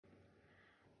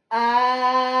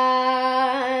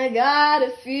I got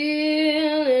a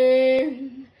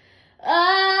feeling.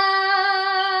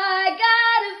 I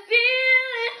got a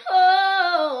feeling.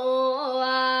 Oh,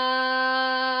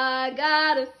 I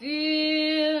got a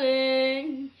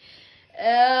feeling.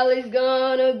 Ellie's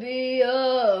gonna be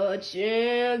a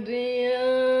champion.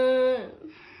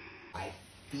 I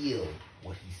feel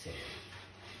what he's saying.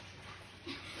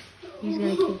 He's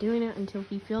gonna keep doing it until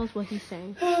he feels what he's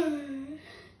saying.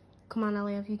 Come on,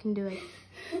 Elliot, you can do it.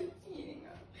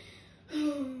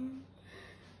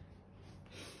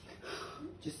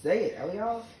 Just say it,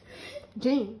 Elliot.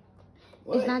 Jane,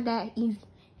 it's not that easy.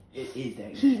 It is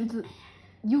that easy.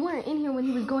 You weren't in here when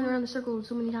he was going around the circle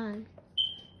so many times.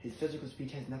 His physical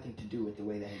speech has nothing to do with the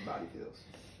way that his body feels.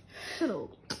 Shut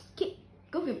up.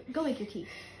 Go make your teeth.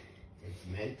 It's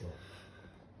mental.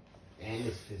 And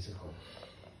it's physical.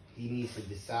 He needs to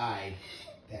decide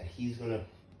that he's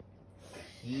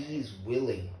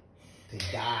willing to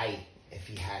die if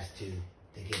he has to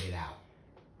get it out.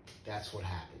 That's what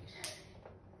happens.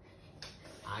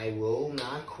 I will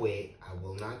not quit. I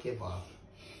will not give up.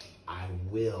 I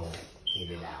will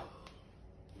get it out.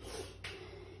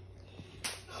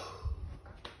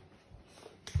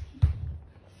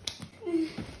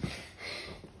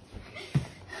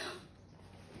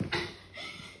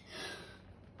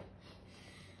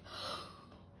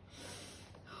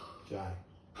 John,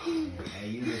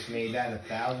 and you just made that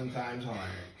 1,000 times harder.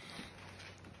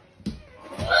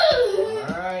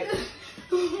 Alright.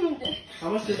 How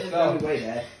much does this belly weigh,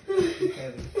 Dad?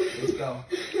 Okay, let's go.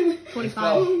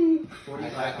 25.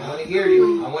 45. I want to hear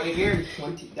you. I want to hear you.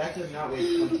 20. That does not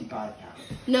weigh 25 pounds.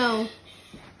 No.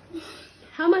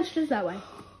 How much does that weigh?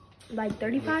 Like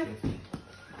 35? 50.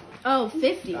 Oh,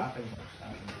 50. Stop it.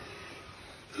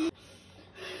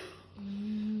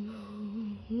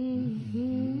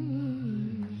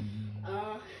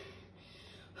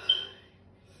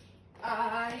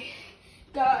 I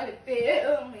got a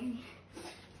feeling.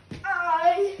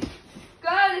 I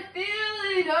got a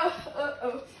feeling.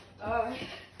 I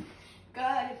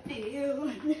got a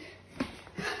feeling.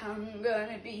 I'm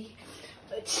gonna be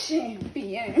a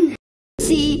champion.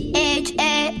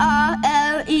 CHARLES,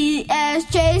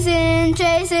 chasing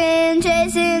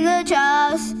the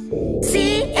Charles.